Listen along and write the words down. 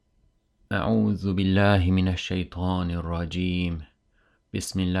أعوذ بالله من الشيطان الرجيم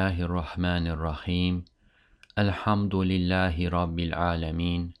بسم الله الرحمن الرحيم الحمد لله رب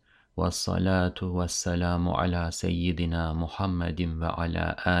العالمين والصلاة والسلام على سيدنا محمد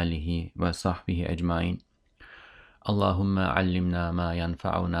وعلى آله وصحبه أجمعين اللهم علمنا ما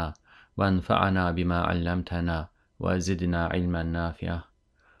ينفعنا وانفعنا بما علمتنا وزدنا علما نافعا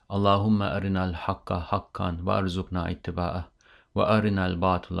اللهم أرنا الحق حقا وارزقنا اتباعه وأرنا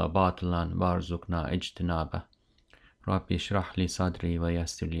الباطل باطلا وارزقنا اجتنابه رب اشرح لي صدري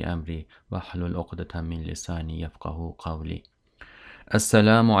ويسر لي أمري واحلل عقدة من لساني يفقه قولي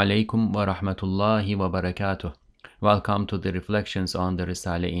Assalamu alaikum wa rahmatullahi wa barakatuh. Welcome to the Reflections on the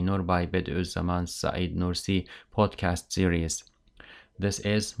Risale-i Nur by Bediüzzaman Said Nursi podcast series. This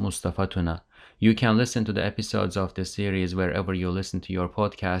is Mustafa Tuna. You can listen to the episodes of this series wherever you listen to your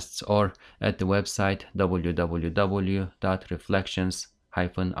podcasts or at the website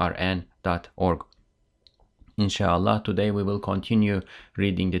www.reflections-rn.org. Inshallah, today we will continue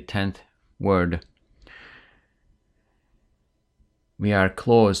reading the 10th word. We are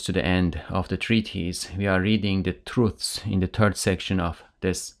close to the end of the treatise. We are reading the truths in the third section of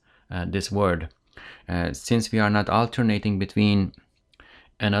this word. Since we are not alternating between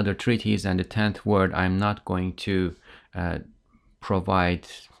another treatise and the 10th word, I'm not going to provide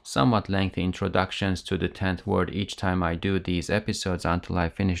somewhat lengthy introductions to the 10th word each time I do these episodes until I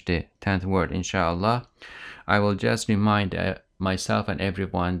finish the 10th word, inshallah. I will just remind myself and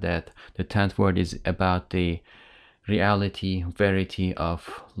everyone that the 10th word is about the reality, verity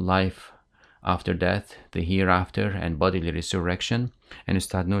of life after death, the hereafter, and bodily resurrection. And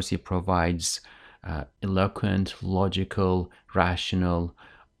Ustad Nursi provides eloquent, logical, rational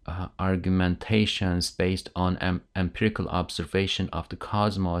argumentations based on empirical observation of the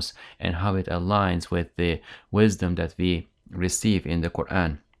cosmos and how it aligns with the wisdom that we receive in the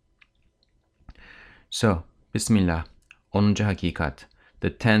Quran. So, Bismillah, 10. hakikat,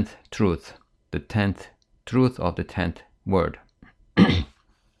 the 10th truth, the 10th truth of the 10th word.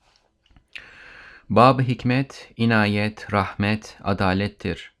 Bab hikmet, inayet, rahmet,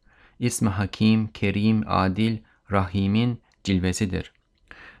 adalettir. İsmi Hakim, Kerim, Adil, Rahim'in cilvesidir.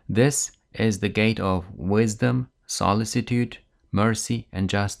 This is the gate of wisdom, solicitude, mercy, and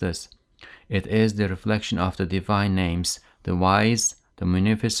justice. It is the reflection of the divine names, the wise, the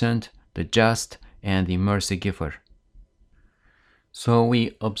munificent, the just, and the mercy giver. So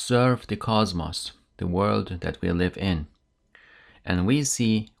we observe the cosmos, the world that we live in, and we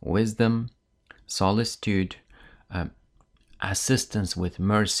see wisdom, solicitude, assistance with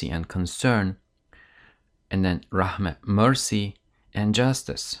mercy and concern, and then rahmah, mercy and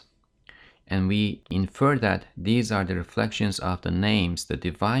justice. And we infer that these are the reflections of the names, the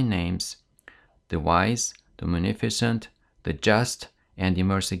divine names, the wise, the munificent, the just, and the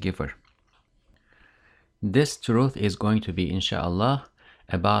mercy giver. This truth is going to be, inshallah,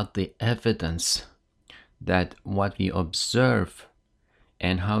 about the evidence that what we observe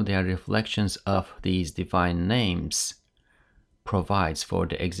and how they are reflections of these divine names provides for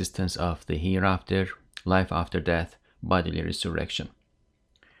the existence of the hereafter, life after death, bodily resurrection.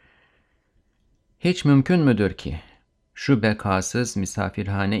 Hiç mümkün müdür ki şu bekasız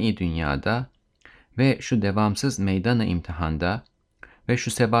misafirhane-i dünyada ve şu devamsız meydan-ı imtihanda ve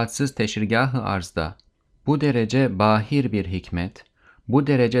şu sebatsız teşrigâh-ı arzda bu derece bahir bir hikmet, bu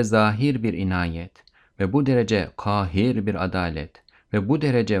derece zahir bir inayet ve bu derece kahir bir adalet ve bu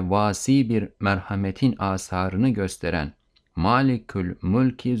derece vasi bir merhametin asarını gösteren Malikül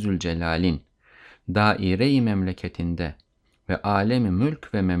Mülk-i Zülcelal'in daire-i memleketinde ve alemi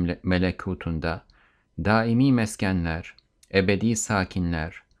mülk ve melekutunda daimi meskenler, ebedi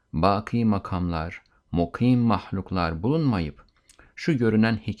sakinler, baki makamlar, mukim mahluklar bulunmayıp şu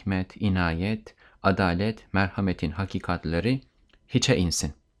görünen hikmet, inayet, adalet, merhametin hakikatleri hiçe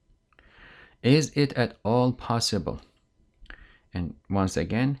insin. Is it at all possible? And once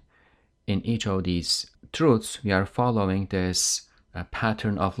again, in each of these truths, we are following this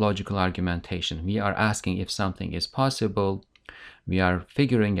pattern of logical argumentation. We are asking if something is possible. We are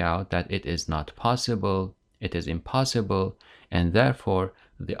figuring out that it is not possible, it is impossible, and therefore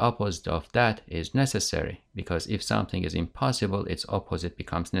the opposite of that is necessary, because if something is impossible, its opposite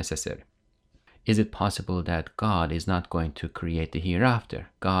becomes necessary. Is it possible that God is not going to create the hereafter?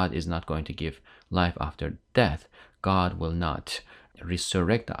 God is not going to give life after death. God will not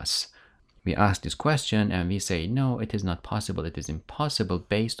resurrect us. We ask this question and we say, no, it is not possible. It is impossible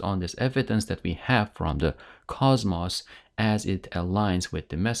based on this evidence that we have from the cosmos as it aligns with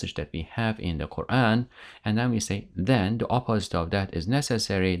the message that we have in the Quran. And then we say, then the opposite of that is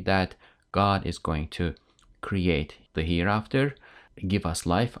necessary, that God is going to create the hereafter, give us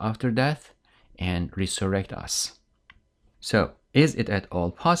life after death, and resurrect us. So, is it at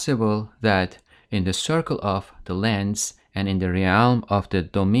all possible that in the circle of the lands and in the realm of the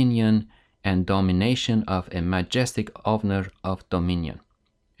dominion and domination of a majestic owner of dominion?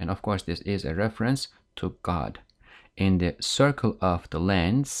 And of course, this is a reference to God. In the circle of the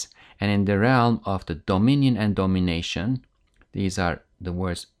lands and in the realm of the dominion and domination, these are the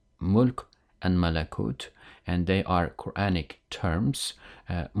words mulk and malakut, and they are Quranic terms.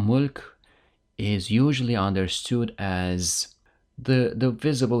 Mulk is usually understood as the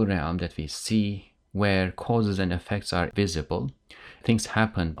visible realm that we see, where causes and effects are visible. Things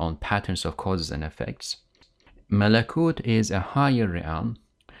happen on patterns of causes and effects. Malakut is a higher realm.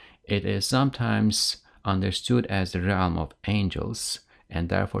 It is sometimes understood as the realm of angels and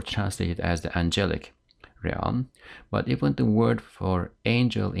therefore translated as the angelic realm. But even the word for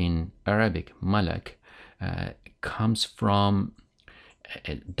angel in Arabic, malak, comes from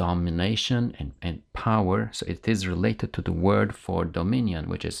domination and power. So it is related to the word for dominion,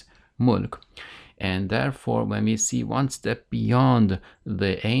 which is mulk. And therefore, when we see one step beyond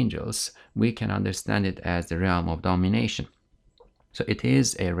the angels, we can understand it as the realm of domination. So it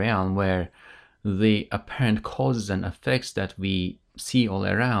is a realm where the apparent causes and effects that we see all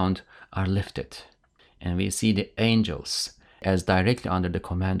around are lifted. And we see the angels as directly under the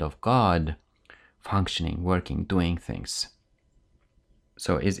command of God, functioning, working, doing things.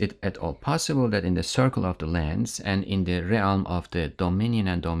 So is it at all possible that in the circle of the lands and in the realm of the dominion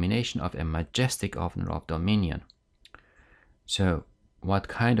and domination of a majestic owner of dominion? So what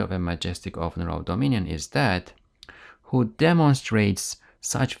kind of a majestic owner of dominion is that, who demonstrates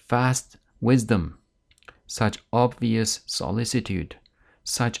such vast wisdom, such obvious solicitude,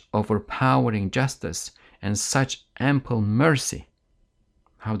 such overpowering justice, and such ample mercy?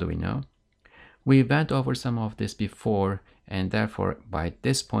 How do we know? We went over some of this before, and therefore by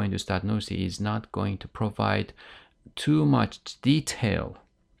this point Ustad Nursi is not going to provide too much detail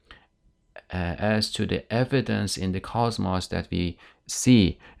as to the evidence in the cosmos that we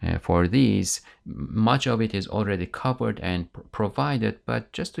see for these. Much of it is already covered and provided,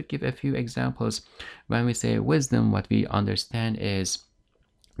 but just to give a few examples, when we say wisdom, what we understand is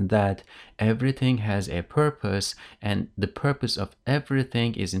that everything has a purpose, and the purpose of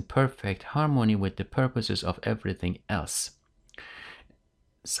everything is in perfect harmony with the purposes of everything else.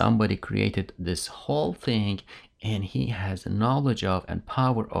 Somebody created this whole thing, and he has knowledge of and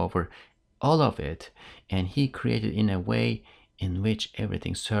power over all of it, and he created in a way in which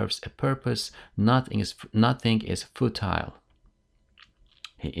everything serves a purpose. Nothing is futile.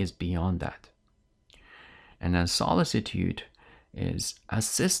 He is beyond that. And then solicitude is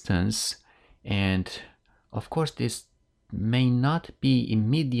assistance, and of course this may not be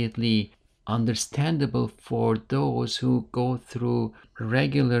immediately understandable for those who go through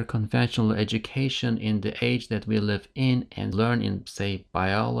regular conventional education in the age that we live in and learn in, say,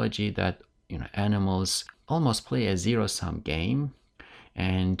 biology that animals almost play a zero-sum game,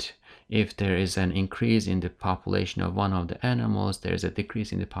 and if there is an increase in the population of one of the animals, there is a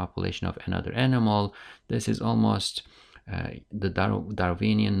decrease in the population of another animal. This is almost the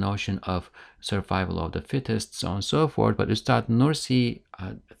Darwinian notion of survival of the fittest, so on and so forth. But Ustad Nursi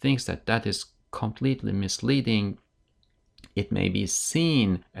thinks that that is completely misleading. It may be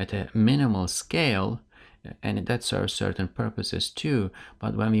seen at a minimal scale, and that serves certain purposes too.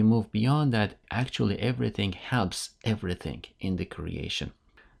 But when we move beyond that, actually everything helps everything in the creation.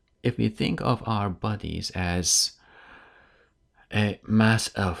 If we think of our bodies as a mass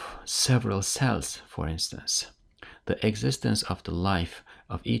of several cells, for instance, the existence of the life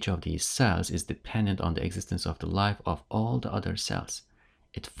of each of these cells is dependent on the existence of the life of all the other cells.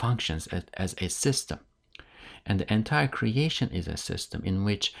 It functions as a system. And the entire creation is a system in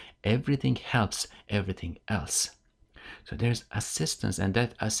which everything helps everything else. So there's assistance, and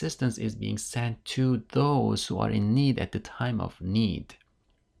that assistance is being sent to those who are in need at the time of need.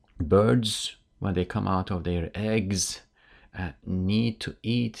 Birds, when they come out of their eggs, need to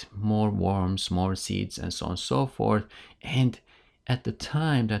eat more worms, more seeds, and so on and so forth. And at the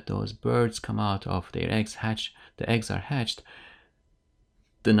time that those birds come out of their eggs, the eggs are hatched,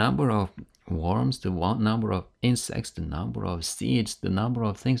 the number of worms, the number of insects, the number of seeds, the number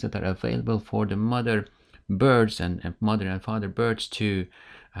of things that are available for the mother birds and mother and father birds to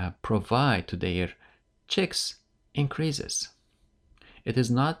provide to their chicks increases. It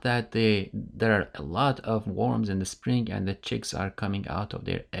is not that there are a lot of worms in the spring and the chicks are coming out of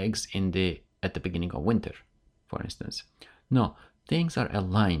their eggs at the beginning of winter, for instance. No, things are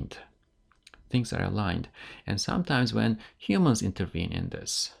aligned. Things are aligned. And sometimes when humans intervene in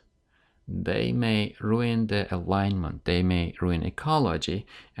this, they may ruin the alignment, they may ruin ecology,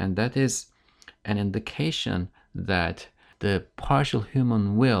 and that is an indication that the partial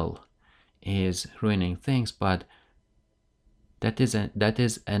human will is ruining things, but that is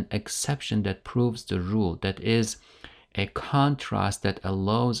an exception that proves the rule. That is a contrast that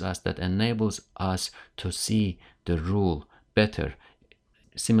allows us, that enables us to see the rule better,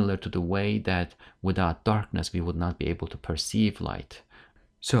 similar to the way that without darkness we would not be able to perceive light.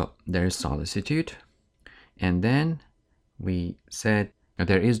 So there is solicitude, and then we said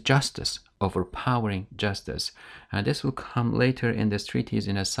there is justice, overpowering justice. And this will come later in this treatise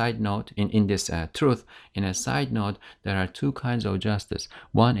in a side note, in this truth. In a side note, there are two kinds of justice.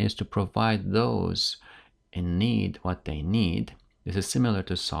 One is to provide those in need what they need. This is similar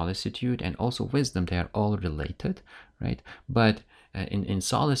to solicitude and also wisdom. They are all related, right? But in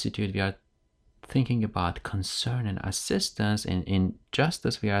solicitude, we are thinking about concern and assistance, and in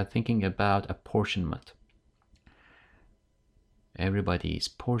justice we are thinking about apportionment. Everybody's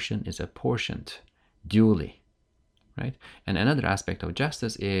portion is apportioned duly, right? And another aspect of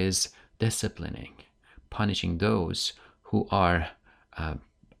justice is disciplining, punishing those who are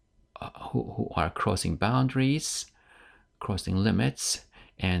crossing boundaries, crossing limits,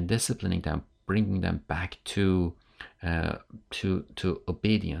 and disciplining them, bringing them back to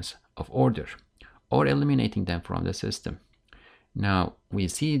obedience of order, or eliminating them from the system. Now we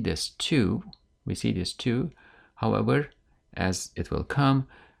see this too. However, as it will come,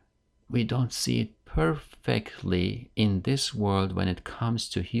 we don't see it perfectly in this world when it comes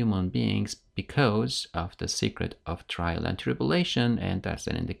to human beings because of the secret of trial and tribulation, and that's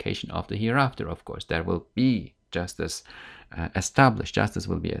an indication of the hereafter. Of course, there will be justice established. Justice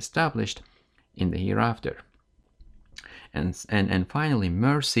will be established in the hereafter. And finally,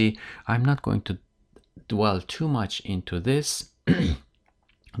 mercy. I'm not going to dwell too much into this.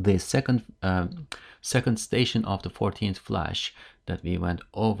 The second station of the 14th flash that we went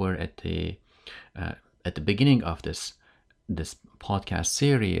over at the beginning of this podcast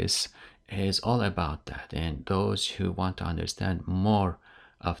series is all about that, and those who want to understand more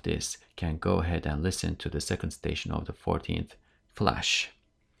of this can go ahead and listen to the second station of the 14th flash.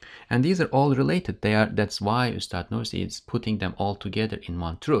 And these are all related. That's why Ustad Nursi is putting them all together in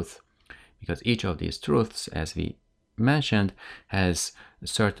one truth, because each of these truths, as we mentioned, has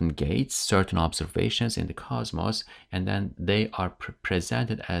certain gates, certain observations in the cosmos, and then they are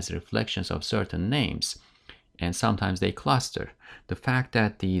presented as reflections of certain names, and sometimes they cluster. The fact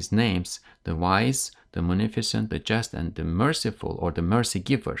that these names, the wise, the munificent, the just, and the merciful, or the mercy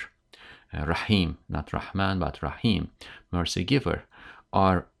giver, Rahim, not Rahman, but Rahim, mercy giver,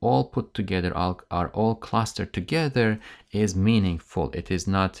 are all put together, are all clustered together, is meaningful. It is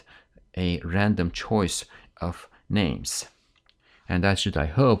not a random choice of names. And that should, I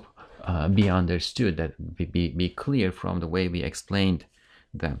hope, be understood, that be clear from the way we explained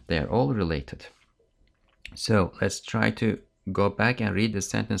them. They are all related. So let's try to go back and read the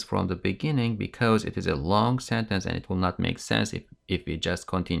sentence from the beginning, because it is a long sentence and it will not make sense if we just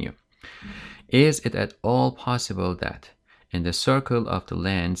continue. Is it at all possible that in the circle of the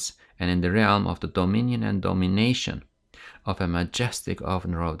lands and in the realm of the dominion and domination of a majestic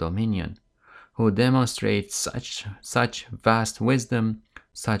owner of dominion, who demonstrates such vast wisdom,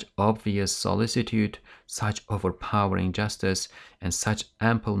 such obvious solicitude, such overpowering justice, and such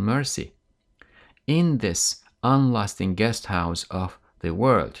ample mercy, in this unlasting guest house of the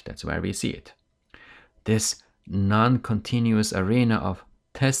world, that's where we see it, this non-continuous arena of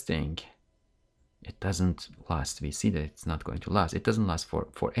testing, it doesn't last. We see that it's not going to last. It doesn't last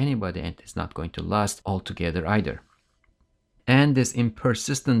for anybody, and it's not going to last altogether either. And this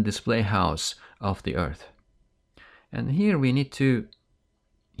impersistent display house of the earth. And here we need to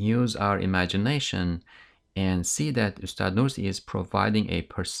use our imagination and see that Ustad Nursi is providing a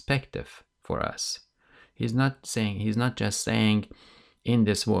perspective for us. He's not just saying in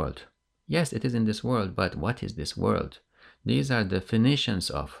this world. Yes, it is in this world, but what is this world? These are definitions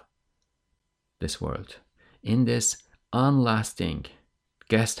of this world. In this unlasting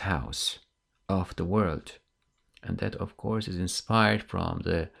guest house of the world. And that, of course, is inspired from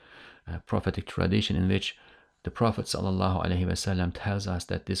the prophetic tradition, in which the Prophet ﷺ tells us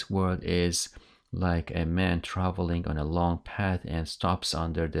that this world is like a man traveling on a long path and stops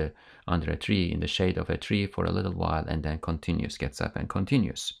under a tree, in the shade of a tree, for a little while, and then gets up and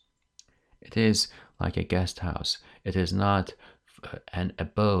continues. It is like a guest house. It is not an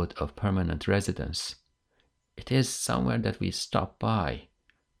abode of permanent residence. It is somewhere that we stop by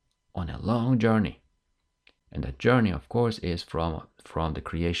on a long journey. And that journey, of course, is from the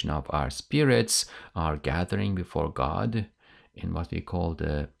creation of our spirits, our gathering before God in what we call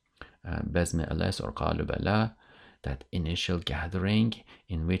the Bezme Eles or Qalu Bala, that initial gathering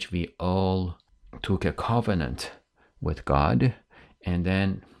in which we all took a covenant with God and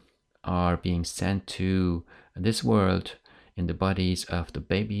then are being sent to this world in the bodies of the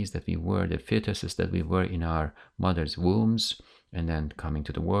babies that we were, the fetuses that we were in our mother's wombs, and then coming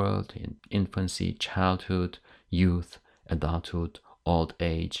to the world in infancy, childhood, youth, adulthood, old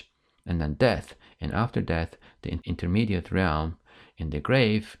age, and then death. And after death, the intermediate realm in the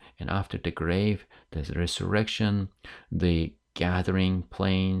grave, and after the grave, the resurrection, the gathering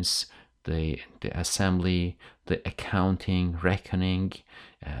planes, the assembly, the accounting, reckoning,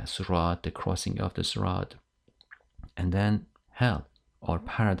 Surat, the crossing of the Surat, and then hell or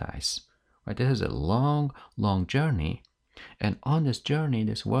paradise. Right? This is a long, long journey. And on this journey,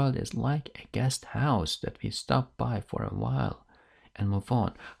 this world is like a guest house that we stop by for a while and move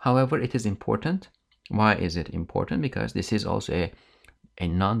on. However, it is important. Why is it important? Because this is also a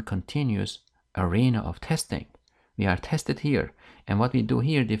non-continuous arena of testing. We are tested here, and what we do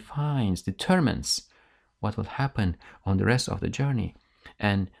here determines what will happen on the rest of the journey.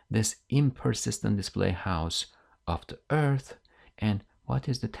 And this impersistent display house of the earth. And what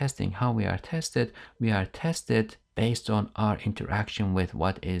is the testing? How we are tested? We are tested based on our interaction with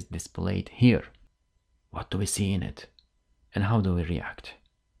what is displayed here. What do we see in it? And how do we react?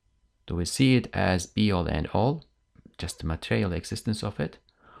 Do we see it as be all and all, just the material existence of it?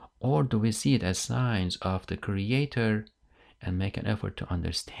 Or do we see it as signs of the Creator and make an effort to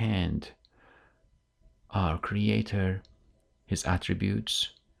understand our Creator, His attributes,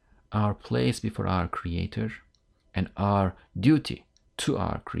 our place before our Creator, and our duty to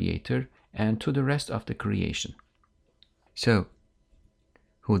our Creator and to the rest of the creation? So,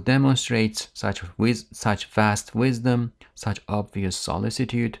 who demonstrates such vast wisdom, such obvious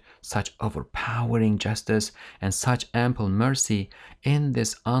solicitude, such overpowering justice, and such ample mercy in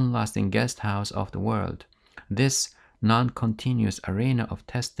this unlasting guest house of the world, this non-continuous arena of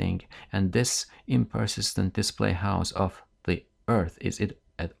testing, and this impersistent display house of the earth? Is it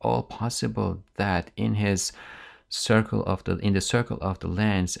at all possible that in the circle of the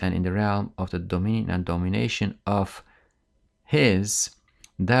lands and in the realm of the dominion and domination of His,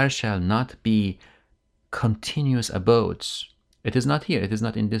 there shall not be continuous abodes? It is not here, it is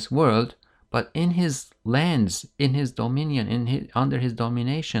not in this world, but in His lands, in His dominion, under His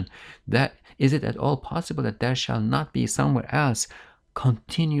domination. That is it at all possible that there shall not be somewhere else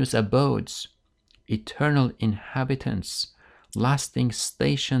continuous abodes, eternal inhabitants, lasting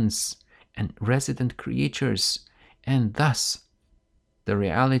stations, and resident creatures? And thus, the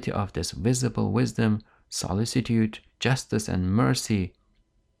reality of this visible wisdom, solicitude, justice, and mercy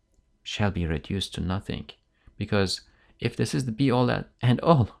shall be reduced to nothing. Because if this is the be all and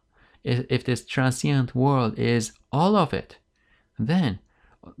all, if this transient world is all of it, then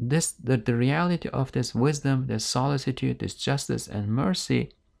the reality of this wisdom, this solicitude, this justice and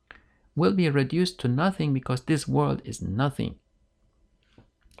mercy will be reduced to nothing, because this world is nothing.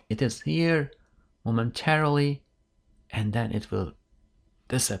 It is here momentarily, and then it will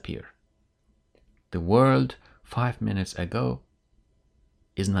disappear. The world 5 minutes ago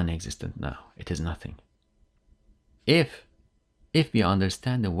is non-existent now. It is nothing. If we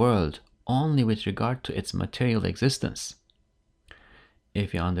understand the world only with regard to its material existence,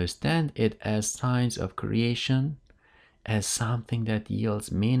 if we understand it as signs of creation, as something that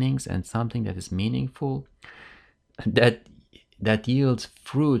yields meanings and something that is meaningful, that yields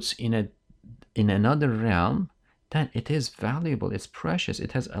fruits in another realm, then it is valuable, it's precious,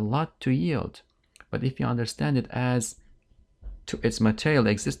 it has a lot to yield. But if you understand it as to its material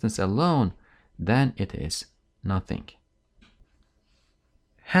existence alone, then it is nothing.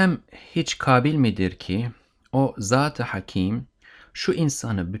 Hem hiç kabil midir ki o Zat-ı Hakim şu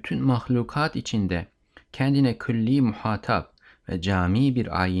insanı bütün mahlukat içinde kendine külli muhatap ve cami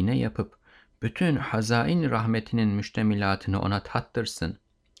bir ayine yapıp bütün hazain rahmetinin müştemilatını ona tattırsın,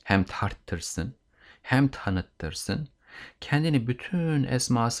 hem tarttırsın, hem tanıttırsın, kendini bütün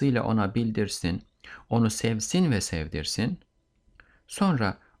esmasıyla ona bildirsin, onu sevsin ve sevdirsin,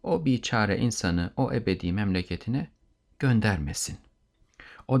 sonra o biçare insanı o ebedi memleketine göndermesin.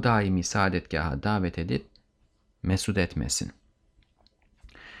 O daimi saadetgaha davet edip mesut etmesin.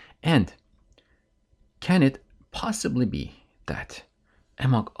 And can it possibly be that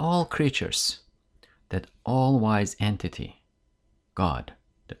among all creatures, that all-wise entity, God,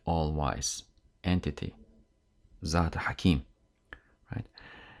 the all-wise entity, Zat-ı Hakim, right?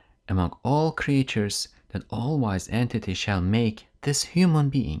 Among all creatures, that all-wise entity shall make this human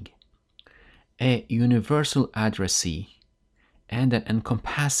being a universal addressee and an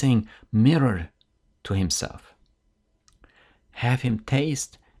encompassing mirror to himself. Have him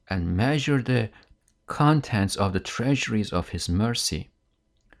taste and measure the contents of the treasuries of His mercy,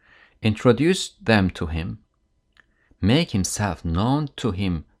 introduce them to him, make himself known to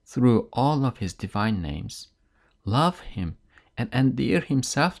him through all of his divine names, love him and endear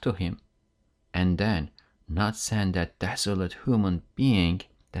himself to him, and then not send that desolate human being,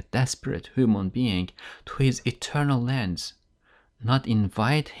 that desperate human being, to his eternal lands, not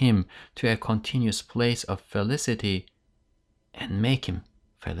invite him to a continuous place of felicity and make him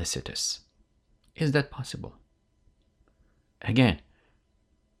felicitous. Is that possible? Again,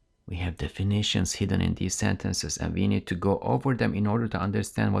 we have definitions hidden in these sentences, and we need to go over them in order to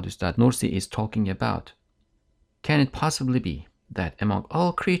understand what Ustad Nursi is talking about. Can it possibly be that among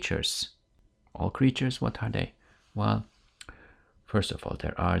all creatures, what are they? Well, first of all,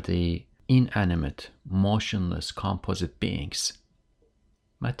 there are the inanimate, motionless, composite beings,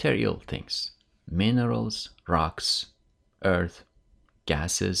 material things, minerals, rocks, earth,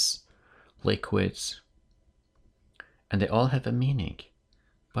 gases, liquids, and they all have a meaning.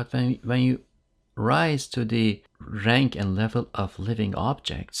 But when you rise to the rank and level of living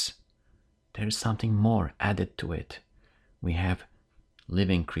objects, there is something more added to it. We have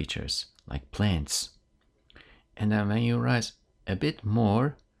living creatures like plants. And then when you rise a bit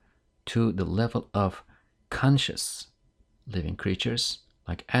more to the level of conscious living creatures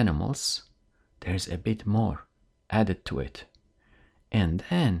like animals, there's a bit more added to it. And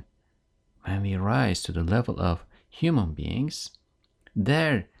then when we rise to the level of human beings,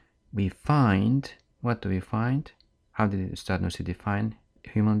 there we find, what do we find? How did Ustad Nursi define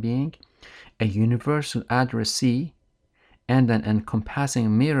human being? A universal addressee and an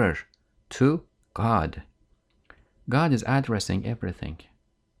encompassing mirror to God. God is addressing everything.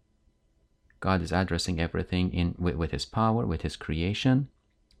 God is addressing everything with His power, with His creation.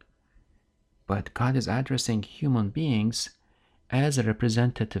 But God is addressing human beings as a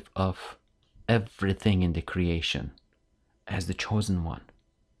representative of everything in the creation, as the chosen one,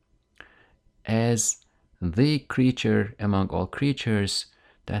 as the creature among all creatures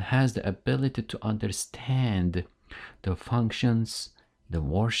that has the ability to understand the functions, the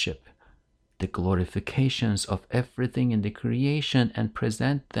worship, the glorifications of everything in the creation and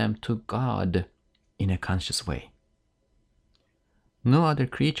present them to God in a conscious way. No other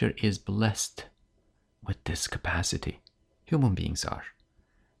creature is blessed with this capacity. Human beings are.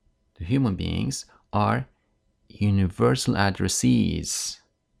 The human beings are universal addressees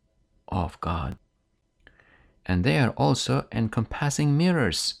of God. And they are also encompassing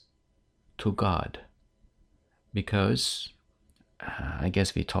mirrors to God. Because, I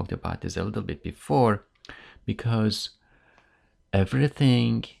guess we talked about this a little bit before, because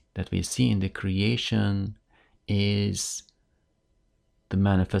everything that we see in the creation is the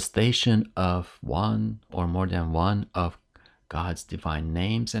manifestation of one or more than one of God's divine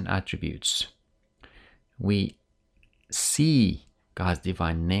names and attributes. We see God's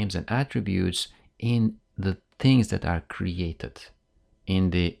divine names and attributes in the things that are created,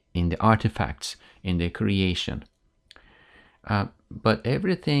 in the artifacts, in the creation. But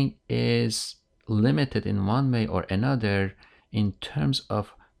everything is limited in one way or another in terms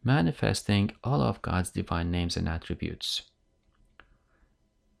of manifesting all of God's divine names and attributes.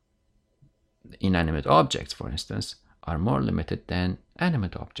 Inanimate objects, for instance, are more limited than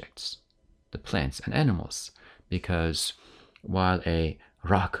animate objects, the plants and animals, because while a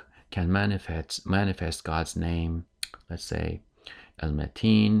rock can manifest God's name, let's say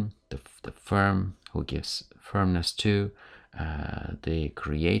El-Mateen, the firm, who gives firmness to, the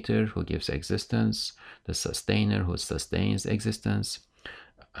creator who gives existence, the sustainer who sustains existence.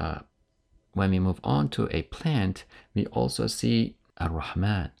 When we move on to a plant, we also see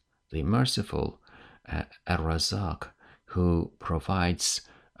Ar-Rahman, the merciful, Ar-Razak, who provides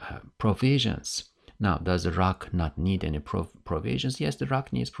provisions. Now, does the rock not need any provisions? Yes, the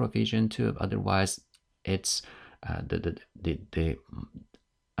rock needs provision too. Otherwise, it's the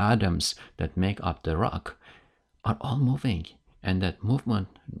atoms that make up the rock are all moving, and that movement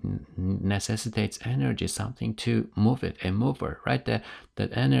necessitates energy, something to move it, a mover, right? That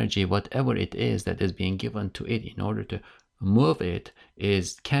energy, whatever it is that is being given to it in order to move it,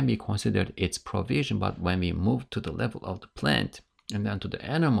 can be considered its provision. But when we move to the level of the plant and then to the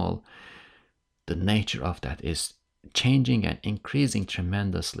animal, the nature of that is changing and increasing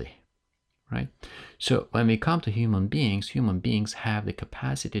tremendously, right? So when we come to human beings have the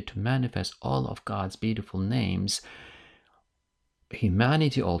capacity to manifest all of God's beautiful names.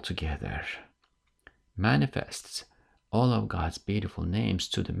 Humanity altogether manifests all of God's beautiful names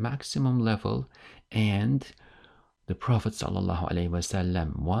to the maximum level, and the Prophet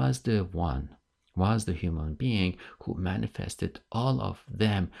ﷺ was the one was the human being who manifested all of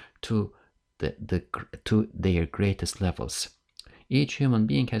them to to their greatest levels. Each human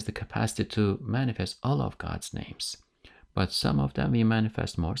being has the capacity to manifest all of God's names. But some of them we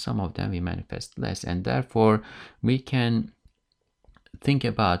manifest more, some of them we manifest less. And therefore, we can think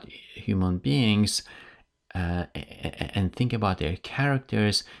about human beings and think about their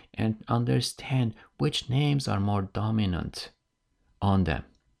characters and understand which names are more dominant on them.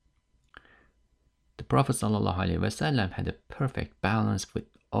 The Prophet ﷺ had a perfect balance with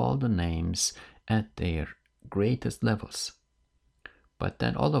all the names at their greatest levels. But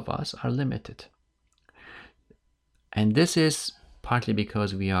then all of us are limited. And this is partly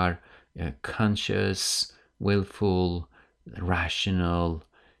because we are conscious, willful, rational,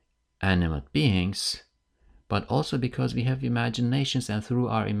 animate beings, but also because we have imaginations, and through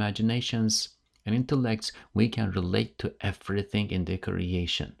our imaginations and intellects, we can relate to everything in the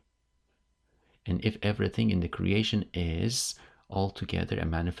creation. And if everything in the creation is altogether a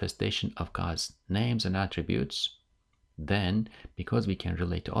manifestation of God's names and attributes, then because we can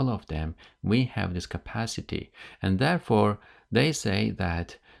relate to all of them, we have this capacity. And therefore, they say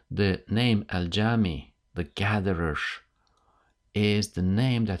that the name Al-Jami, the gatherer, is the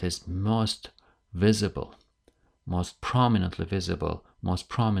name that is most visible, most prominently visible, most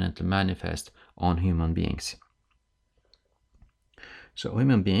prominently manifest on human beings. So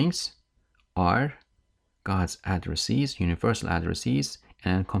human beings are God's addressees, universal addressees,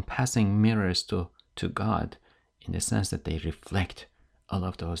 and encompassing mirrors to God, in the sense that they reflect all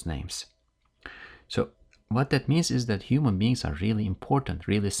of those names. So what that means is that human beings are really important,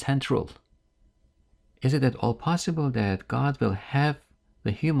 really central. Is it at all possible that God will have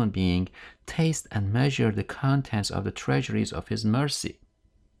the human being taste and measure the contents of the treasuries of his mercy?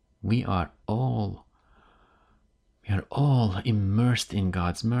 We are all immersed in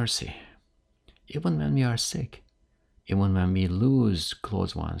God's mercy. Even when we are sick, even when we lose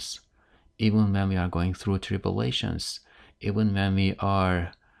close ones, even when we are going through tribulations, even when we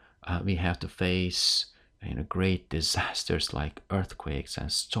have to face great disasters like earthquakes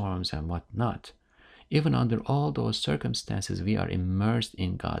and storms and whatnot. Even under all those circumstances, we are immersed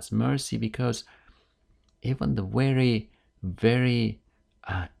in God's mercy, because even the very, very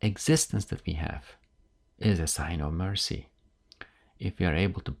existence that we have is a sign of mercy. If we are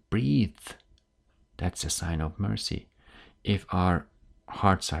able to breathe, that's a sign of mercy. If our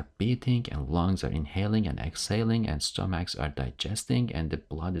hearts are beating and lungs are inhaling and exhaling and stomachs are digesting and the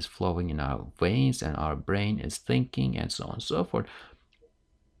blood is flowing in our veins and our brain is thinking and so on and so forth,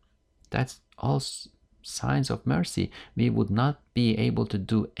 that's all signs of mercy. We would not be able to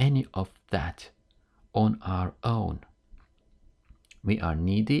do any of that on our own. We are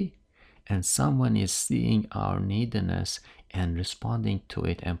needy, and someone is seeing our neediness and responding to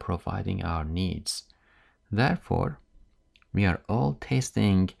it and providing our needs. Therefore, we are all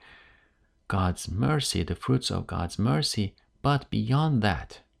tasting God's mercy, the fruits of God's mercy, but beyond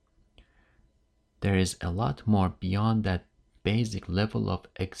that, there is a lot more beyond that basic level of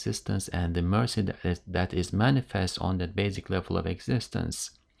existence and the mercy that is manifest on that basic level of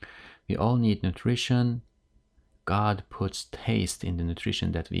existence. We all need nutrition. God puts taste in the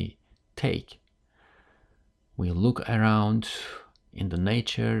nutrition that we take. We look around in the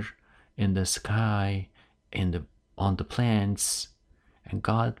nature, in the sky, on the plants, and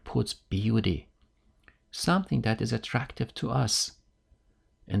God puts beauty, something that is attractive to us,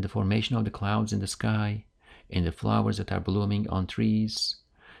 in the formation of the clouds in the sky, in the flowers that are blooming on trees,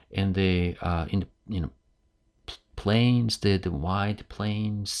 in the plains, the wide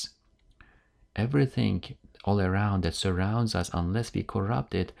plains, everything all around that surrounds us. Unless we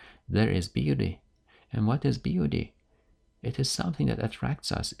corrupt it, there is beauty. And what is beauty? It is something that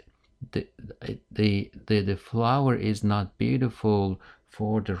attracts us. The flower is not beautiful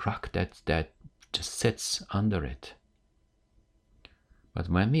for the rock that just sits under it. But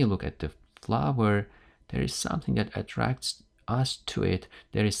when we look at the flower, there is something that attracts us to it.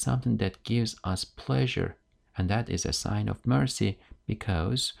 There is something that gives us pleasure. And that is a sign of mercy,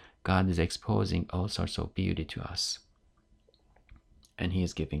 because God is exposing all sorts of beauty to us. And He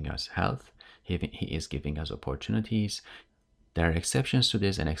is giving us health. He is giving us opportunities. There are exceptions to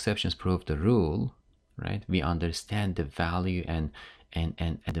this, and exceptions prove the rule, right? We understand the value and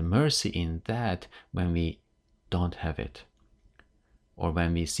the mercy in that when we don't have it, or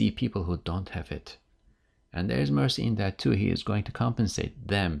when we see people who don't have it. And there is mercy in that too. He is going to compensate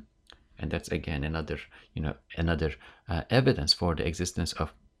them. And that's again another evidence for the existence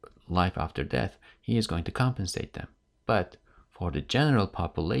of life after death. He is going to compensate them. But for the general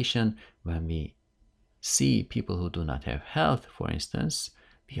population, when we see people who do not have health, for instance,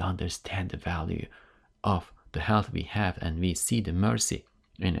 we understand the value of the health we have and we see the mercy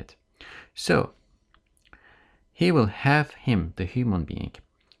in it. So, he will have him, the human being,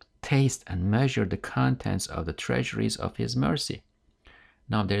 taste and measure the contents of the treasuries of his mercy.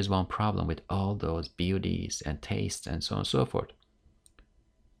 Now, there is one problem with all those beauties and tastes and so on and so forth.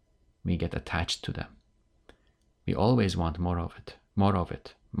 We get attached to them. We always want more of it, more of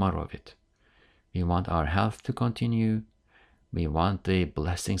it, more of it. We want our health to continue. We want the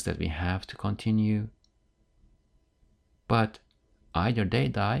blessings that we have to continue. But either they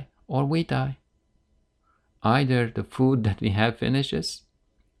die or we die. Either the food that we have finishes,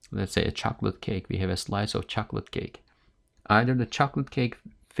 let's say a chocolate cake, we have a slice of chocolate cake. Either the chocolate cake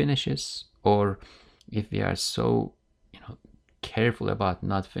finishes, or if we are so careful about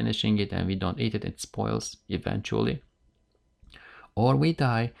not finishing it and we don't eat it, it spoils eventually. Or we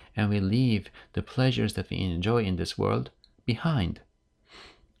die and we leave the pleasures that we enjoy in this world behind.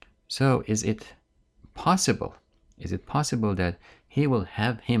 So is it possible? Is it possible that he will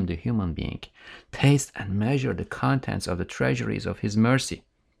have him, the human being, taste and measure the contents of the treasuries of his mercy,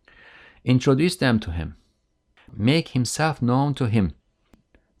 introduce them to him, make himself known to him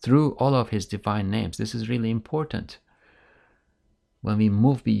through all of his divine names? This is really important. When we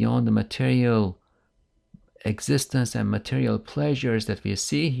move beyond the material existence and material pleasures that we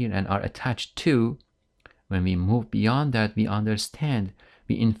see here and are attached to, when we move beyond that, we understand,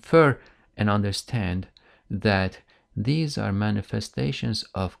 we infer and understand that these are manifestations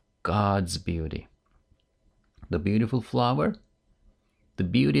of God's beauty. The beautiful flower, the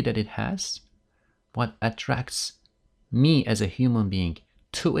beauty that it has, what attracts me as a human being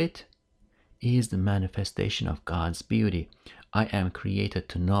to it is the manifestation of God's beauty. I am created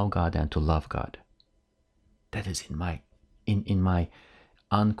to know God and to love God. That is in my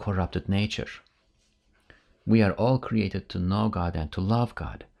uncorrupted nature. We are all created to know God and to love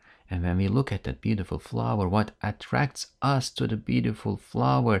God. And when we look at that beautiful flower, what attracts us to the beautiful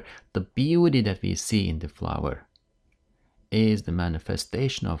flower, the beauty that we see in the flower, is the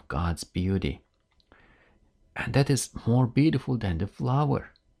manifestation of God's beauty. And that is more beautiful than the flower.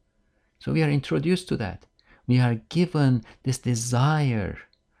 So we are introduced to that. We are given this desire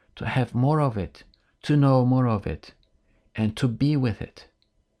to have more of it, to know more of it, and to be with it.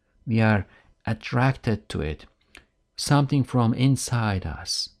 We are attracted to it. Something from inside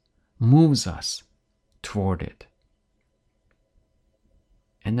us moves us toward it.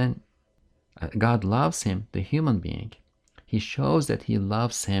 And then God loves him, the human being. He shows that he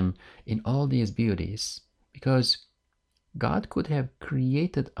loves him in all these beauties because God could have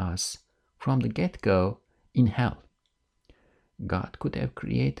created us from the get-go in hell. God could have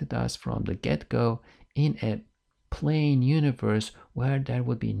created us from the get-go in a plain universe where there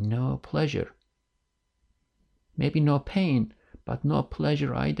would be no pleasure. Maybe no pain, but no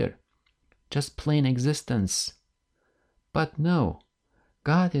pleasure either. Just plain existence. But no,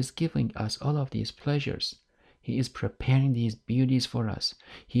 God is giving us all of these pleasures. He is preparing these beauties for us.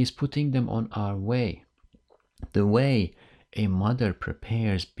 He is putting them on our way. The way a mother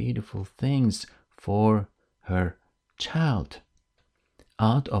prepares beautiful things for her child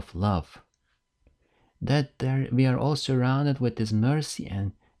out of love. That there we are all surrounded with this mercy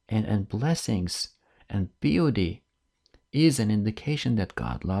and blessings and beauty is an indication that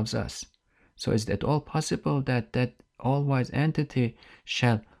God loves us. So is it at all possible that that all-wise entity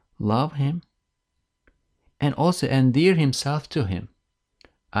shall love him and also endear himself to him,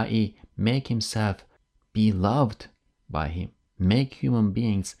 i.e. make himself be loved by him, make human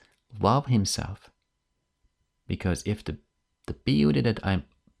beings love himself? Because if the beauty that I'm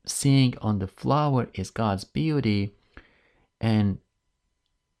seeing on the flower is God's beauty, and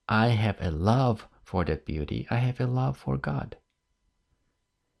I have a love for that beauty, I have a love for God.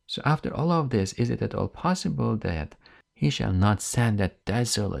 So after all of this, is it at all possible that he shall not send that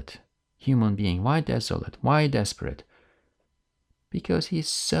desolate human being? Why desolate? Why desperate? Because he's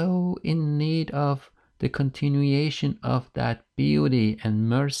so in need of the continuation of that beauty and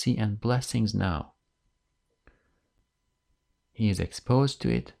mercy and blessings now. He is exposed to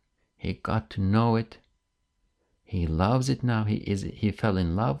it. He got to know it. He loves it now. He fell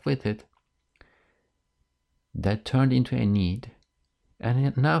in love with it. That turned into a need.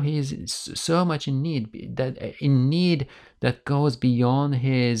 And now he is so much in need that goes beyond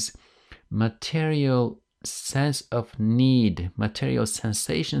his material sense of need, material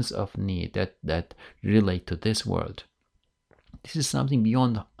sensations of need that relate to this world. This is something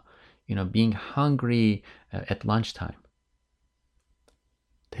beyond, being hungry at lunchtime.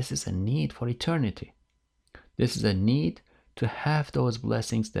 This is a need for eternity. This is a need to have those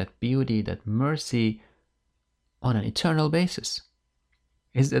blessings, that beauty, that mercy on an eternal basis.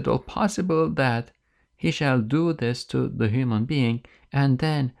 Is it all possible that he shall do this to the human being and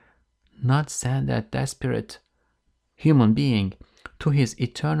then not send that desperate human being to his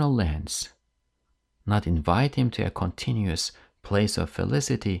eternal lands, not invite him to a continuous place of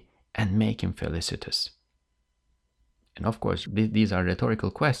felicity and make him felicitous? And of course, these are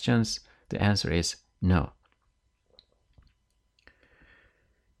rhetorical questions. The answer is no.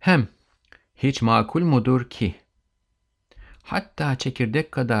 Hem hiç makul mudur ki hatta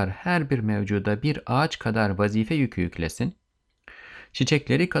çekirdek kadar her bir mevcuda bir ağaç kadar vazife yükü yüklesin,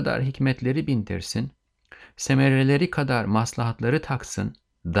 çiçekleri kadar hikmetleri bindirsin, semereleri kadar maslahatları taksın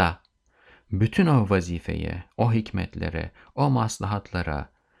da bütün o vazifeye, o hikmetlere, o maslahatlara,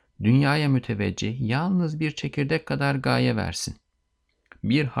 dünyaya müteveccih yalnız bir çekirdek kadar gaye versin.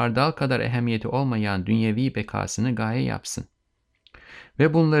 Bir hardal kadar ehemmiyeti olmayan dünyevi bekasını gaye yapsın.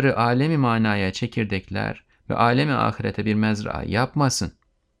 Ve bunları alemi manaya çekirdekler ve alemi ahirete bir mezra yapmasın.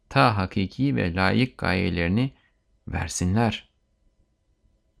 Ta hakiki ve layık gayelerini versinler.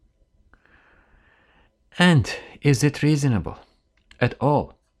 And is it reasonable at all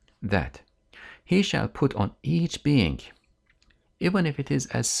that he shall put on each being, even if it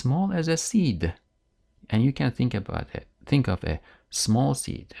is as small as a seed, and you can think about it, think of a small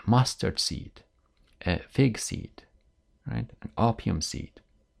seed, a mustard seed, a fig seed, right, an opium seed,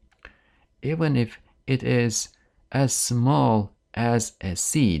 even if it is as small as a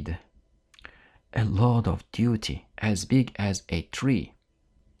seed, a load of duty as big as a tree.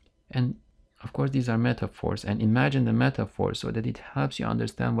 And of course, these are metaphors, and imagine the metaphor so that it helps you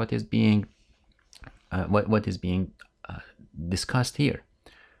understand what is being discussed here.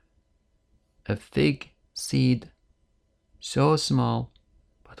 A fig seed, so small,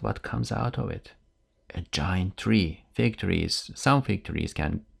 but what comes out of it? A giant tree. Some fig trees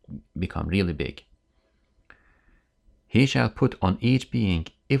can become really big. He shall put on each being,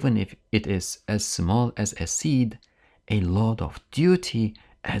 even if it is as small as a seed, a load of duty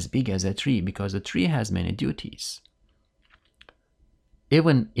as big as a tree, because a tree has many duties.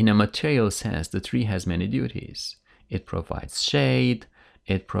 Even in a material sense, the tree has many duties. It provides shade,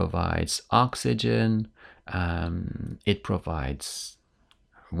 it provides oxygen, it provides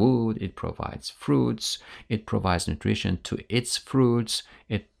wood, it provides fruits, it provides nutrition to its fruits,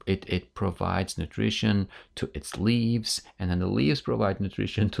 it provides nutrition to its leaves, and then the leaves provide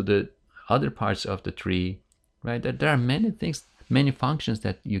nutrition to the other parts of the tree, right? There are many things, many functions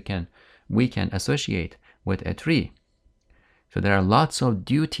that we can associate with a tree. So there are lots of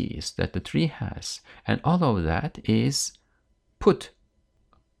duties that the tree has, and all of that is put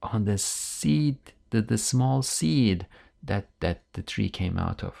on the seed, the small seed that the tree came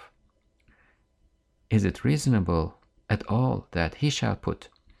out of. Is it reasonable at all that he shall put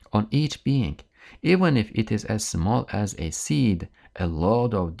on each being, even if it is as small as a seed, a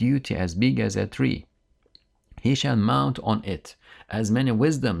load of duty as big as a tree? He shall mount on it as many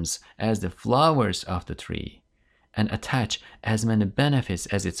wisdoms as the flowers of the tree, and attach as many benefits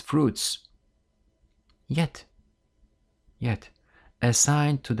as its fruits. Yet,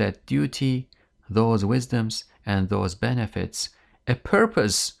 assign to that duty, those wisdoms, and those benefits, a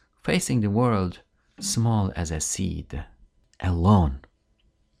purpose facing the world small as a seed, alone.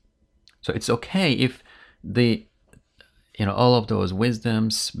 So it's okay if all of those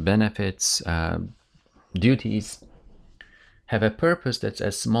wisdoms, benefits, duties have a purpose that's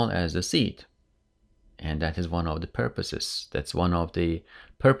as small as a seed. And that is one of the purposes. That's one of the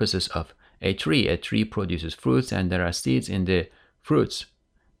purposes of a tree. A tree produces fruits, and there are seeds in the fruits.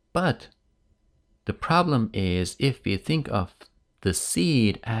 But the problem is if we think of the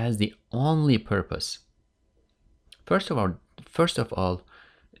seed as the only purpose. First of all,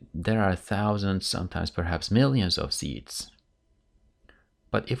 there are thousands, sometimes perhaps millions of seeds.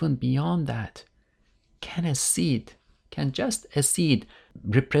 But even beyond that, can just a seed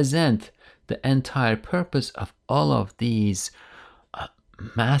represent the entire purpose of all of these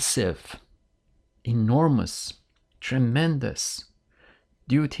massive, enormous, tremendous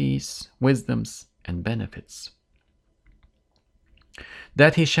duties, wisdoms, and benefits?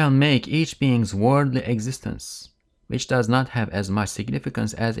 That he shall make each being's worldly existence, which does not have as much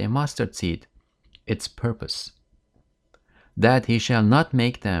significance as a mustard seed, its purpose. That he shall not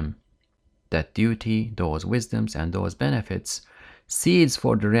make them, that duty, those wisdoms, and those benefits, seeds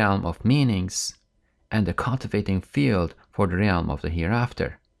for the realm of meanings, and the cultivating field for the realm of the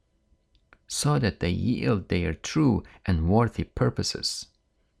hereafter, so that they yield their true and worthy purposes.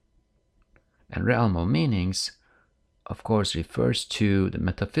 And realm of meanings, of course, refers to the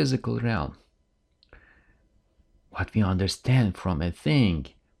metaphysical realm. What we understand from a thing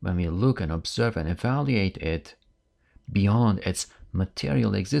when we look and observe and evaluate it beyond its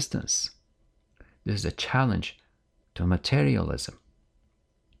material existence. This is a challenge to materialism.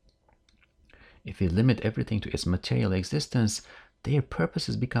 If we limit everything to its material existence, their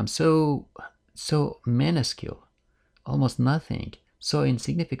purposes become so minuscule, almost nothing, so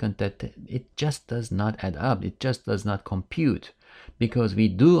insignificant that it just does not add up. It just does not compute, because we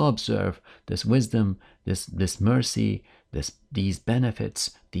do observe this wisdom, this mercy, these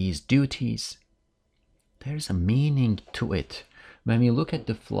benefits, these duties. There's a meaning to it. When we look at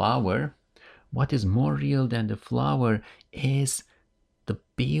the flower, what is more real than the flower is the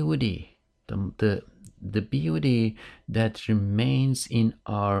beauty, the beauty that remains in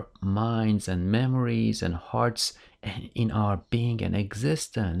our minds and memories and hearts and in our being and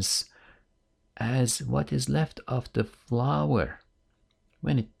existence as what is left of the flower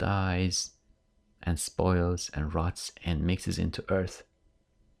when it dies and spoils and rots and mixes into earth.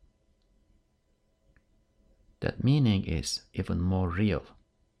 That meaning is even more real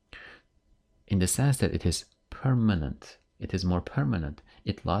in the sense that it is permanent. It is more permanent.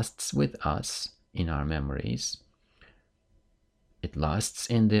 It lasts with us in our memories. It lasts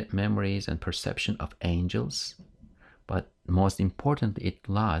in the memories and perception of angels. But most importantly, it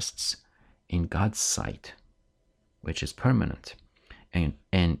lasts in God's sight, which is permanent.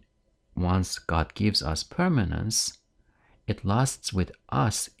 And once God gives us permanence, it lasts with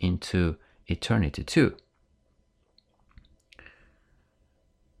us into eternity too.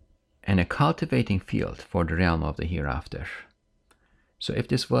 And a cultivating field for the realm of the hereafter. So if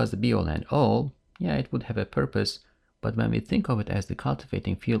this was the be-all and all, yeah, it would have a purpose. But when we think of it as the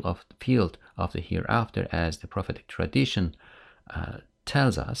cultivating field of the hereafter, as the prophetic tradition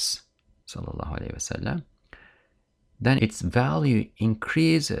tells us, sallallahu alaihi wasallam, then its value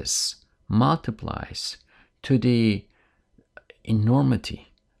increases, multiplies to the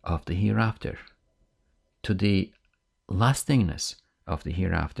enormity of the hereafter, to the lastingness of the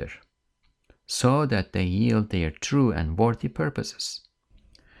hereafter, so that they yield their true and worthy purposes.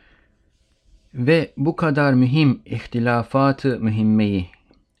 Ve bu kadar mühim ihtilafat-ı mühimmeyi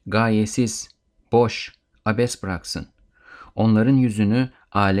gayesiz, boş, abes bıraksın. Onların yüzünü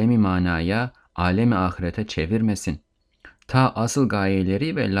alemi manaya, alemi ahirete çevirmesin. Ta asıl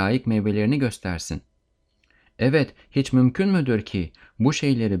gayeleri ve layık meyvelerini göstersin. Evet, hiç mümkün müdür ki bu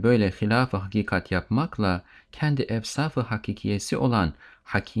şeyleri böyle hilaf-ı hakikat yapmakla kendi efsaf-ı hakikiyesi olan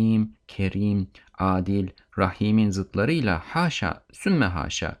Hakim, Kerim, Adil, Rahim'in zıtlarıyla haşa, sümme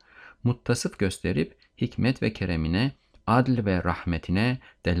haşa, muttasıf gösterip hikmet ve keremine, adl ve rahmetine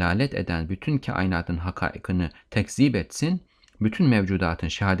delalet eden bütün kainatın hakaikını tekzip etsin, bütün mevcudatın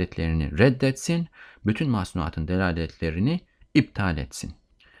şehadetlerini reddetsin, bütün masnuatın delaletlerini iptal etsin.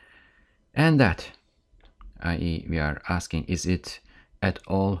 And that, i.e. we are asking, is it at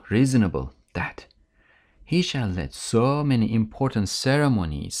all reasonable that he shall let so many important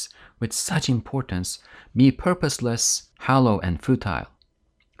ceremonies with such importance be purposeless, hollow, and futile?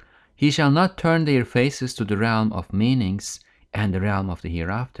 He shall not turn their faces to the realm of meanings and the realm of the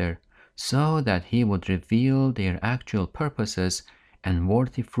hereafter, so that he would reveal their actual purposes and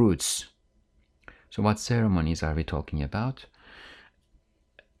worthy fruits. So what ceremonies are we talking about?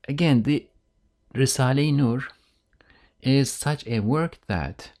 Again, the Risale-i Nur is such a work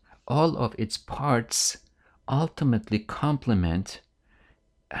that all of its parts ultimately complement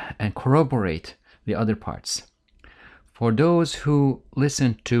and corroborate the other parts. For those who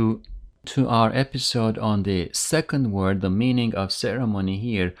listen to our episode on the second word, the meaning of ceremony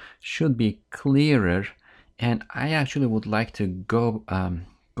here should be clearer, and I actually would like to go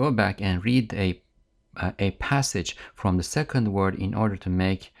back and read a passage from the second word in order to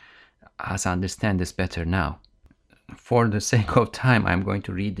make us understand this better now. For the sake of time, I'm going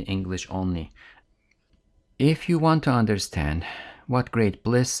to read the English only. If you want to understand what great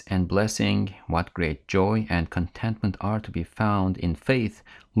bliss and blessing, what great joy and contentment are to be found in faith,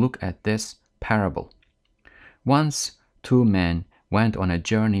 look at this parable. Once 2 men went on a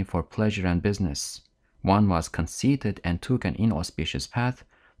journey for pleasure and business. One was conceited and took an inauspicious path.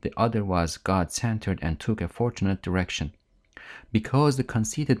 The other was God-centered and took a fortunate direction. Because the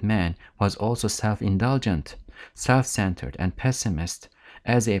conceited man was also self-indulgent, self-centered, and pessimist,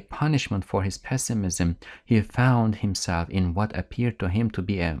 as a punishment for his pessimism, he found himself in what appeared to him to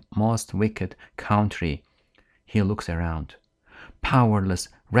be a most wicked country. He looks around. Powerless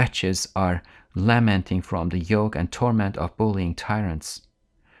wretches are lamenting from the yoke and torment of bullying tyrants.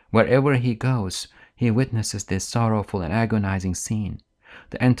 Wherever he goes, he witnesses this sorrowful and agonizing scene.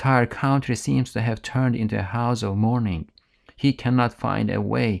 The entire country seems to have turned into a house of mourning. He cannot find a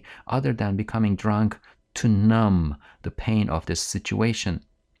way other than becoming drunk to numb the pain of this situation.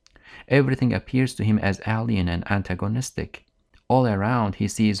 Everything appears to him as alien and antagonistic. All around he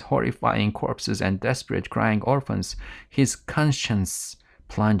sees horrifying corpses and desperate crying orphans. His conscience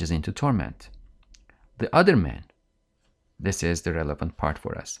plunges into torment. The other man, this is the relevant part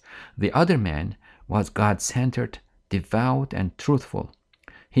for us. The other man was God-centered, devout, and truthful.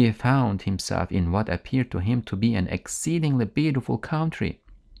 He found himself in what appeared to him to be an exceedingly beautiful country.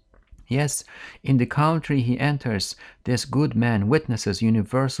 Yes, in the country he enters, this good man witnesses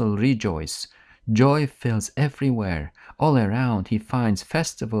universal rejoice. Joy fills everywhere. All around he finds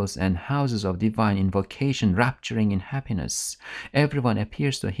festivals and houses of divine invocation rapturing in happiness. Everyone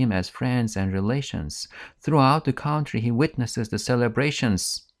appears to him as friends and relations. Throughout the country he witnesses the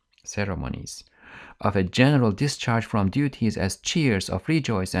ceremonies, of a general discharge from duties as cheers of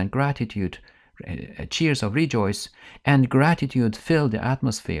rejoice and gratitude. Cheers of rejoice and gratitude fill the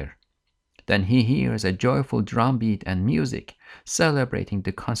atmosphere. Then he hears a joyful drumbeat and music, celebrating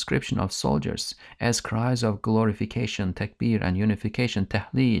the conscription of soldiers, as cries of glorification, takbir, and unification,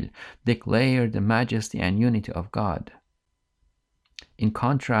 tahleel, declare the majesty and unity of God. In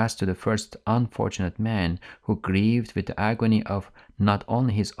contrast to the first unfortunate man who grieved with the agony of not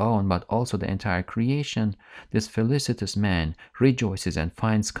only his own but also the entire creation, this felicitous man rejoices and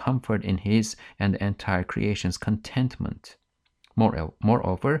finds comfort in his and the entire creation's contentment.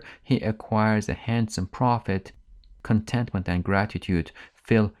 Moreover, he acquires a handsome profit. Contentment and gratitude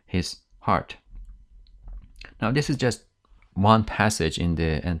fill his heart. Now, this is just one passage in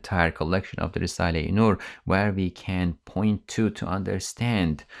the entire collection of the Risale-i Nur where we can point to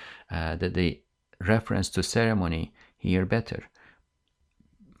understand the reference to ceremony here better.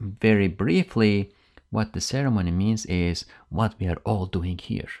 Very briefly, what the ceremony means is what we are all doing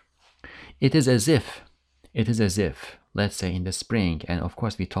here. It is as if, let's say in the spring, and of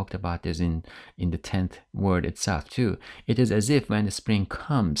course we talked about this in the 10th word itself too. It is as if when the spring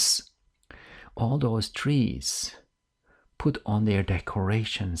comes, all those trees put on their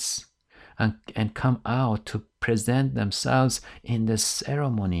decorations and come out to present themselves in the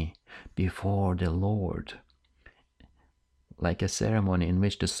ceremony before the Lord. Like a ceremony in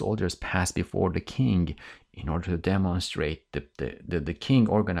which the soldiers pass before the king in order to demonstrate, the king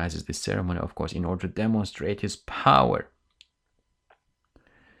organizes this ceremony, of course, in order to demonstrate his power.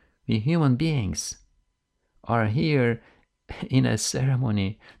 We human beings are here in a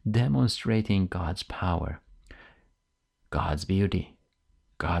ceremony demonstrating God's power, God's beauty,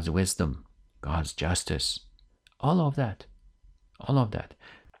 God's wisdom, God's justice, all of that.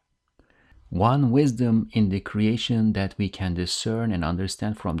 One wisdom in the creation that we can discern and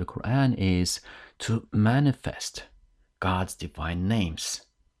understand from the Quran is to manifest God's divine names.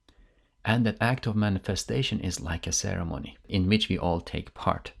 And that act of manifestation is like a ceremony in which we all take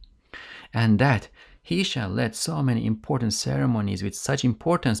part. And that He shall let so many important ceremonies with such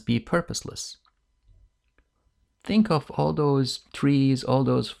importance be purposeless. Think of all those trees, all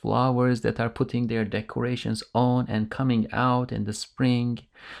those flowers that are putting their decorations on and coming out in the spring.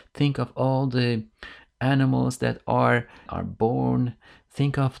 Think of all the animals that are born.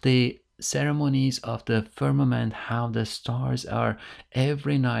 Think of the ceremonies of the firmament, how the stars are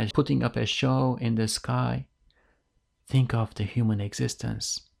every night putting up a show in the sky. Think of the human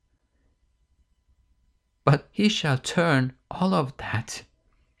existence. But He shall turn all of that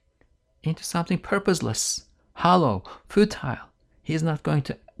into something purposeless, hollow, futile. He is not going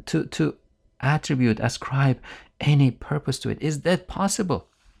to ascribe any purpose to it. Is that possible?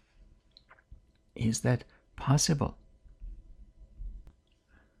 Is that possible?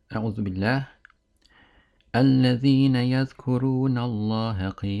 أعوذ بالله. الذين يذكرون الله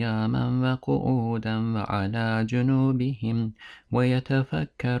قياما وقعودا وعلى جنوبهم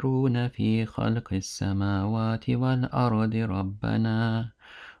ويتفكرون في خلق السماوات والأرض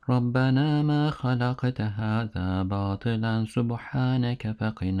ربنا ما خلقت هذا باطلا سبحانك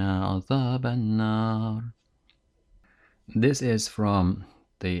فقنا عذاب النار. This is from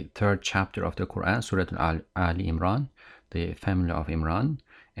the 3rd chapter of the Quran, Surah Ali Imran, the family of Imran,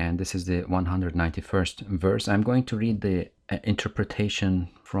 and this is the 191st verse. I'm going to read the interpretation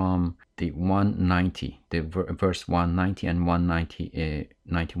from the 190, the verse 190 and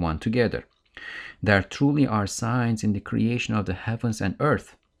 191 together. There truly are signs in the creation of the heavens and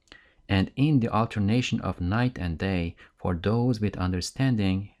earth, and in the alternation of night and day for those with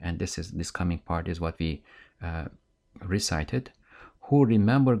understanding, and this coming part is what we recited, who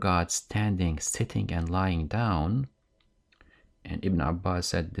remember God standing, sitting, and lying down. And Ibn Abbas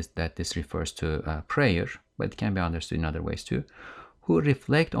said that this refers to prayer, but it can be understood in other ways too. Who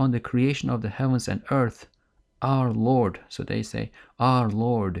reflect on the creation of the heavens and earth, our Lord. So they say, our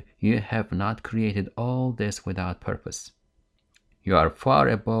Lord, you have not created all this without purpose. You are far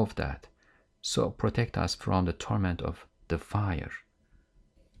above that. So protect us from the torment of the fire.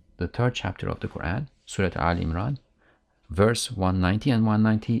 The third chapter of the Quran, Surah Al Imran, verse 190 and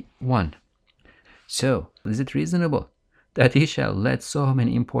 191. So, is it reasonable that he shall let so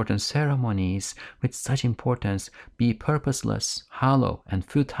many important ceremonies with such importance be purposeless, hollow, and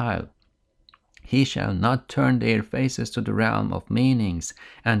futile? He shall not turn their faces to the realm of meanings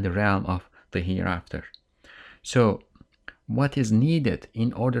and the realm of the hereafter. So, what is needed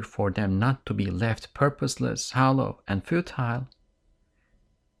in order for them not to be left purposeless, hollow, and futile?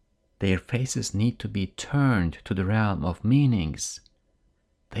 Their faces need to be turned to the realm of meanings.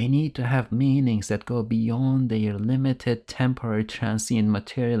 They need to have meanings that go beyond their limited, temporary, transient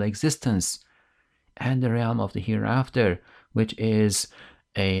material existence and the realm of the hereafter, which is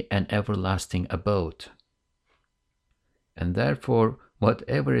an everlasting abode. And therefore,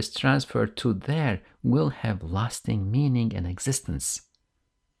 whatever is transferred to there will have lasting meaning and existence.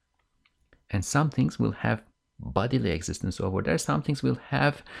 And some things will have bodily existence over there. Some things will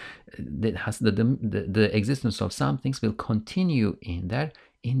have, the existence of some things will continue in there,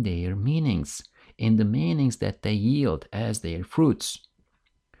 in their meanings, in the meanings that they yield as their fruits.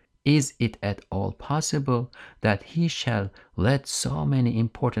 Is it at all possible that he shall let so many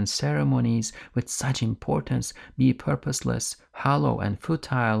important ceremonies with such importance be purposeless, hollow, and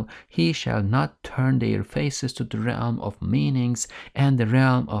futile? He shall not turn their faces to the realm of meanings and the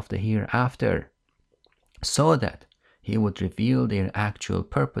realm of the hereafter, so that he would reveal their actual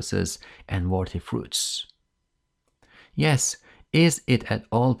purposes and worthy fruits. Yes, is it at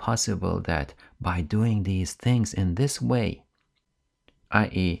all possible that by doing these things in this way,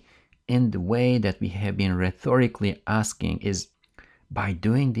 i.e., in the way that we have been rhetorically asking, is by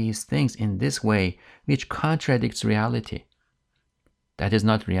doing these things in this way, which contradicts reality? That is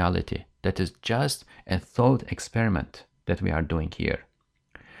not reality. That is just a thought experiment that we are doing here.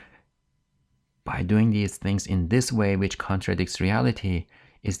 By doing these things in this way, which contradicts reality,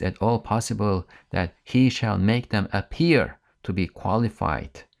 is it at all possible that he shall make them appear to be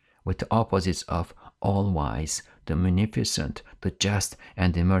qualified with the opposites of all-wise, the munificent, the just,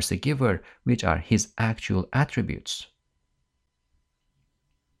 and the mercy giver, which are his actual attributes?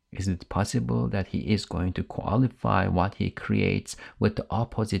 Is it possible that he is going to qualify what he creates with the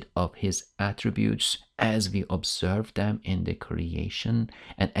opposite of his attributes as we observe them in the creation,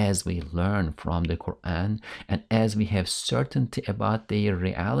 and as we learn from the Quran, and as we have certainty about their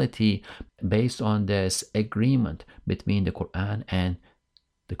reality based on this agreement between the Quran and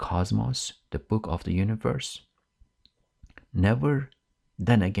the cosmos, the book of the universe? Never,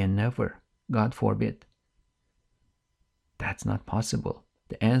 then again never. God forbid. That's not possible.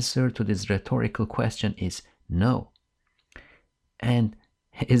 The answer to this rhetorical question is no. And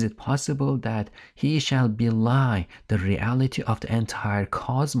is it possible that he shall belie the reality of the entire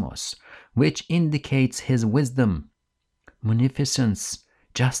cosmos, which indicates his wisdom, munificence,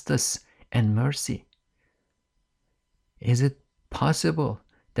 justice, and mercy? Is it possible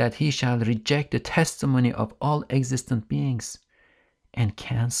that he shall reject the testimony of all existent beings and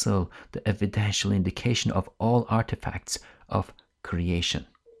cancel the evidential indication of all artifacts of creation?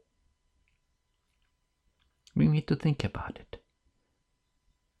 We need to think about it.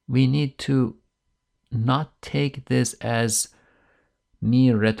 We need to not take this as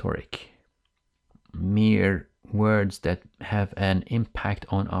mere rhetoric, mere words that have an impact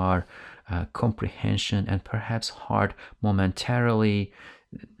on our comprehension and perhaps heart momentarily,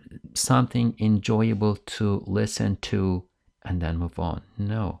 something enjoyable to listen to and then move on.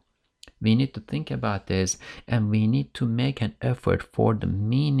 No. We need to think about this, and we need to make an effort for the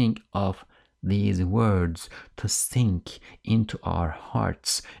meaning of these words to sink into our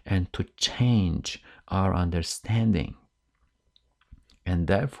hearts and to change our understanding, and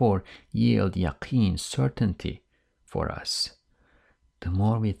therefore yield yaqeen, certainty, for us. The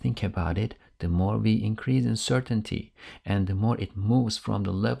more we think about it, the more we increase in certainty, and the more it moves from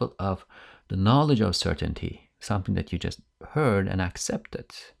the level of the knowledge of certainty, something that you just heard and accepted,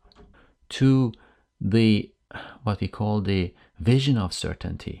 to the what we call the vision of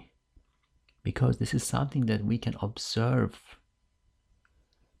certainty, because this is something that we can observe,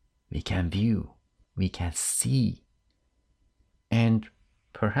 we can view, we can see. And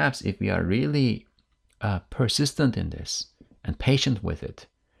perhaps if we are really persistent in this and patient with it,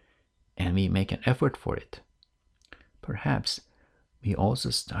 and we make an effort for it, perhaps we also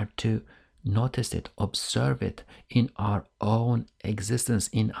start to notice it, observe it in our own existence,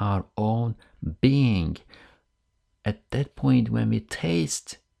 in our own being. At that point, when we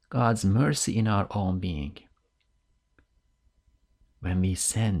taste God's mercy in our own being, when we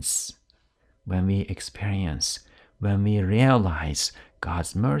sense, when we experience, when we realize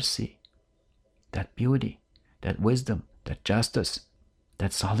God's mercy, that beauty, that wisdom, that justice,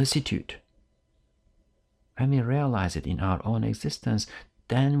 that solicitude. When we realize it in our own existence,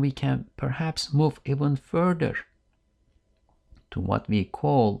 then we can perhaps move even further to what we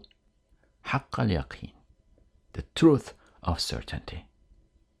call haqq al-yaqeen, the truth of certainty.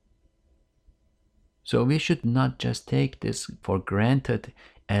 So we should not just take this for granted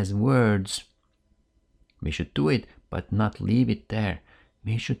as words. We should do it, but not leave it there.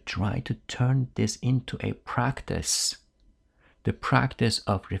 We should try to turn this into a practice, the practice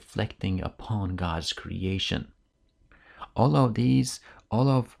of reflecting upon God's creation. All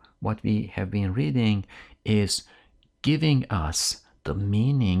of what we have been reading is giving us the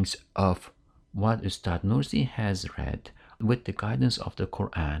meanings of what Ustad Nursi has read with the guidance of the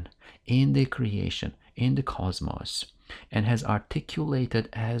Quran in the creation, in the cosmos, and has articulated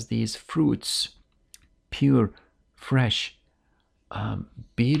as these fruits, pure, fresh,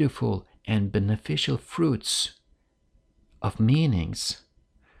 beautiful, and beneficial fruits of meanings.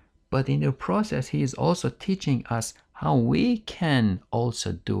 But in the process, he is also teaching us how we can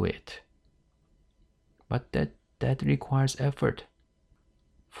also do it. But that requires effort.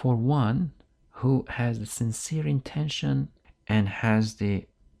 For one who has the sincere intention and has the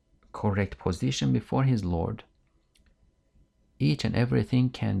correct position before his Lord, each and everything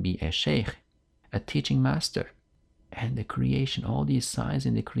can be a sheikh, a teaching master. And the creation, all these signs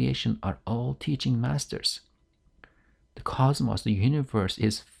in the creation are all teaching masters. The cosmos, the universe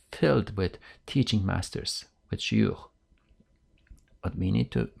is filled with teaching masters, with shuyukh. But we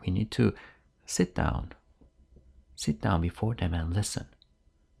need to sit down before them and listen.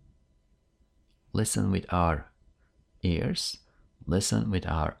 Listen with our ears, listen with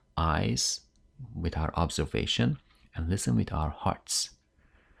our eyes, with our observation, and listen with our hearts.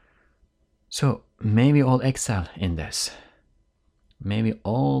 So may we all excel in this. May we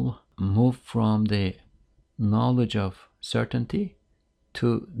all move from the knowledge of certainty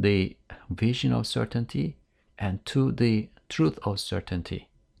to the vision of certainty and to the truth of certainty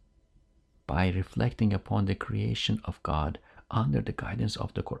by reflecting upon the creation of God under the guidance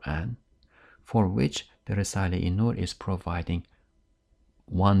of the Quran, for which the Risale-i Nur is providing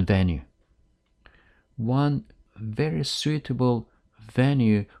one venue, one very suitable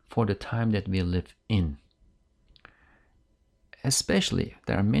venue for the time that we live in. Especially,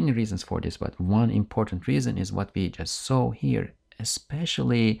 there are many reasons for this, but one important reason is what we just saw here,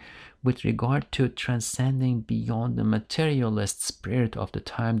 especially with regard to transcending beyond the materialist spirit of the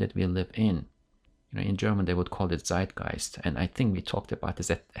time that we live in. In German, they would call it Zeitgeist, and I think we talked about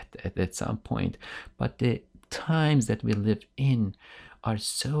this at some point. But the times that we live in are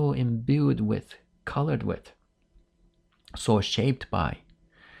so imbued with, colored with, so shaped by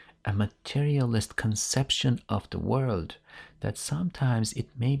a materialist conception of the world that sometimes it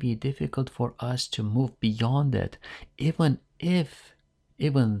may be difficult for us to move beyond it, even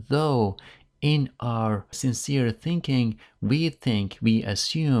though in our sincere thinking we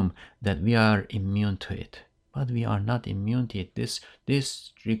assume that we are immune to it. But we are not immune to it.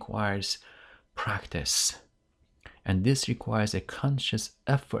 This requires practice, and this requires a conscious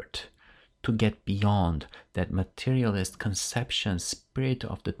effort to get beyond that materialist conception spirit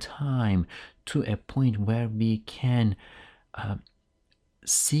of the time to a point where we can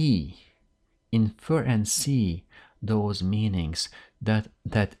infer and see those meanings that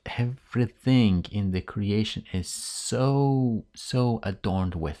everything in the creation is so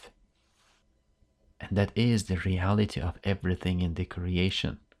adorned with. And that is the reality of everything in the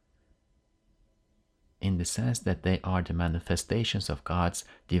creation, in the sense that they are the manifestations of God's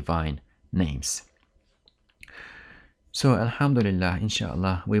divine names. So alhamdulillah,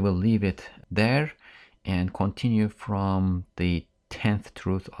 inshallah, we will leave it there and continue from the 10th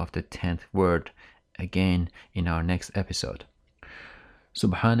truth of the 10th word again in our next episode.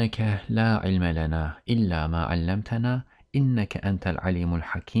 سبحانك لا علم لنا إلا ما علمتنا إنك أنت العليم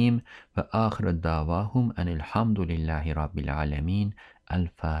الحكيم وآخر دعواهم أن الحمد لله رب العالمين.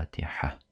 الفاتحة.